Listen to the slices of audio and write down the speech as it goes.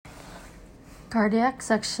Cardiac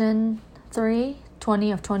Section 3,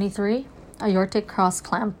 20 of 23, Aortic Cross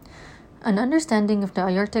Clamp. An understanding of the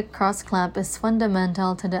aortic cross clamp is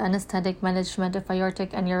fundamental to the anesthetic management of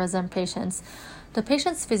aortic aneurysm patients. The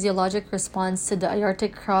patient's physiologic response to the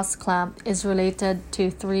aortic cross clamp is related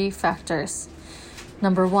to three factors.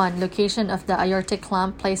 Number 1, location of the aortic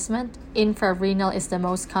clamp placement. Infrarenal is the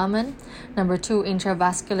most common. Number 2,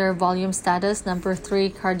 intravascular volume status. Number 3,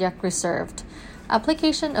 cardiac reserved.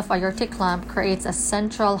 Application of aortic clamp creates a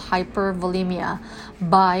central hypervolemia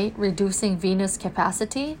by reducing venous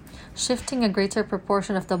capacity, shifting a greater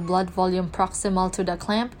proportion of the blood volume proximal to the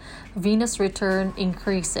clamp. Venous return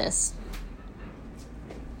increases.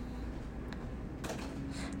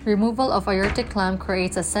 Removal of aortic clamp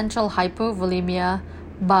creates a central hypovolemia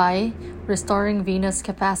by restoring venous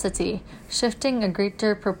capacity, shifting a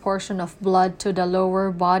greater proportion of blood to the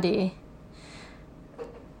lower body.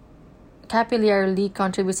 Capillary leak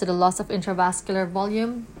contributes to the loss of intravascular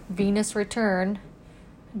volume. Venous return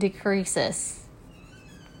decreases.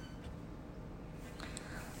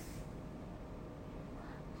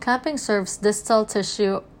 Clamping starves distal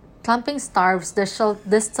tissues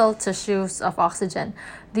of oxygen.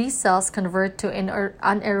 These cells convert to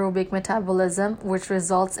anaerobic metabolism, which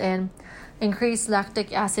results in increased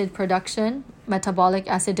lactic acid production, metabolic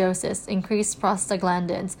acidosis, increased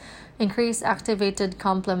prostaglandins, increased activated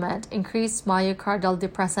complement, increased myocardial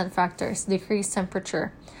depressant factors, decreased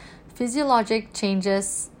temperature. Physiologic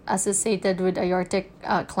changes associated with aortic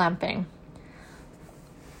clamping.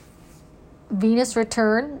 Venous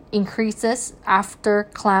return increases after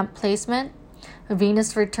clamp placement.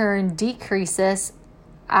 Venous return decreases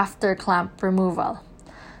after clamp removal.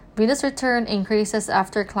 Venous return increases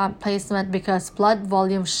after clamp placement because blood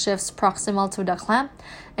volume shifts proximal to the clamp,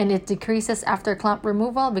 and it decreases after clamp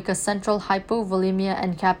removal because central hypovolemia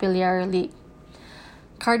and capillary leak.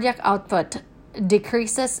 Cardiac output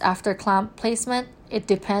decreases after clamp placement. It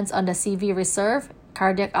depends on the CV reserve.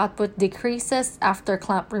 Cardiac output decreases after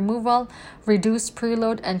clamp removal, reduced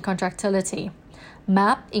preload and contractility.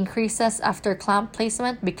 MAP increases after clamp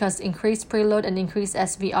placement because increased preload and increased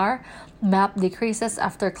SVR. MAP decreases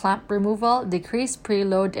after clamp removal, decreased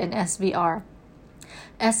preload and SVR.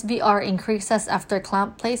 SVR increases after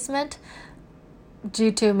clamp placement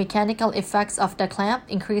due to mechanical effects of the clamp,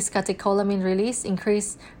 increased catecholamine release,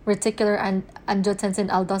 increased reticular and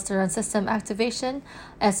angiotensin-aldosterone system activation.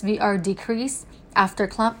 SVR decrease after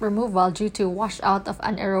clamp removal due to washout of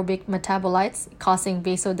anaerobic metabolites causing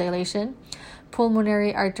vasodilation.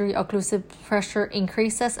 Pulmonary artery occlusive pressure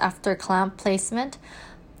increases after clamp placement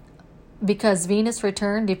because venous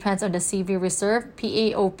return depends on the CV reserve.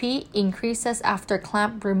 PaOP increases after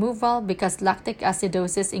clamp removal because lactic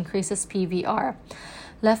acidosis increases PVR.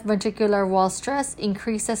 Left ventricular wall stress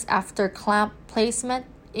increases after clamp placement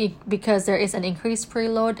because there is an increased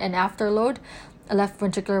preload and afterload. Left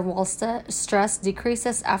ventricular wall stress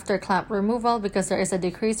decreases after clamp removal because there is a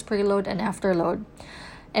decreased preload and afterload.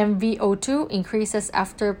 MVO2 increases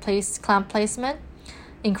after clamp placement.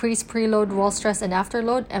 Increased preload, wall stress, and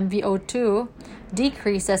afterload. MVO2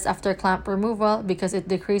 decreases after clamp removal because it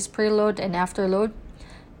decreased preload and afterload.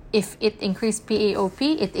 If it increased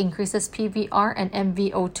PaOP, it increases PVR and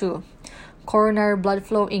MVO2. Coronary blood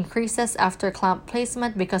flow increases after clamp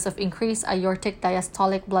placement because of increased aortic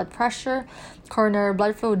diastolic blood pressure. Coronary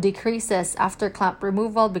blood flow decreases after clamp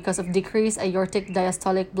removal because of decreased aortic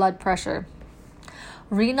diastolic blood pressure.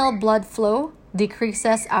 Renal blood flow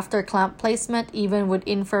decreases after clamp placement even with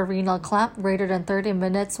infrarenal clamp greater than 30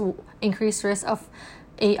 minutes, increased risk of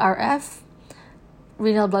ARF.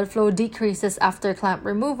 Renal blood flow decreases after clamp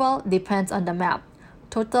removal, depends on the MAP.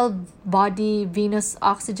 Total body venous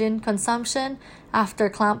oxygen consumption after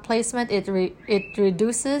clamp placement, it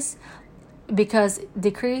reduces because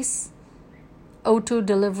decreased O2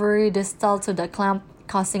 delivery distal to the clamp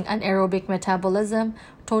causing anaerobic metabolism.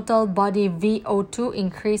 Total body VO2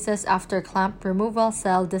 increases after clamp removal.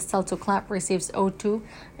 Cell distal to clamp receives O2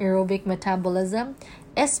 aerobic metabolism.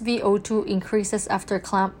 SVO2 increases after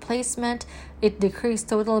clamp placement. It decreases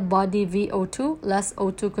total body VO2. Less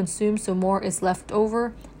O2 consumed, so more is left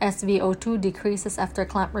over. SVO2 decreases after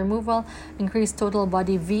clamp removal. Increased total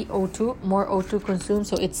body VO2. More O2 consumed,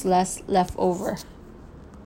 so it's less left over.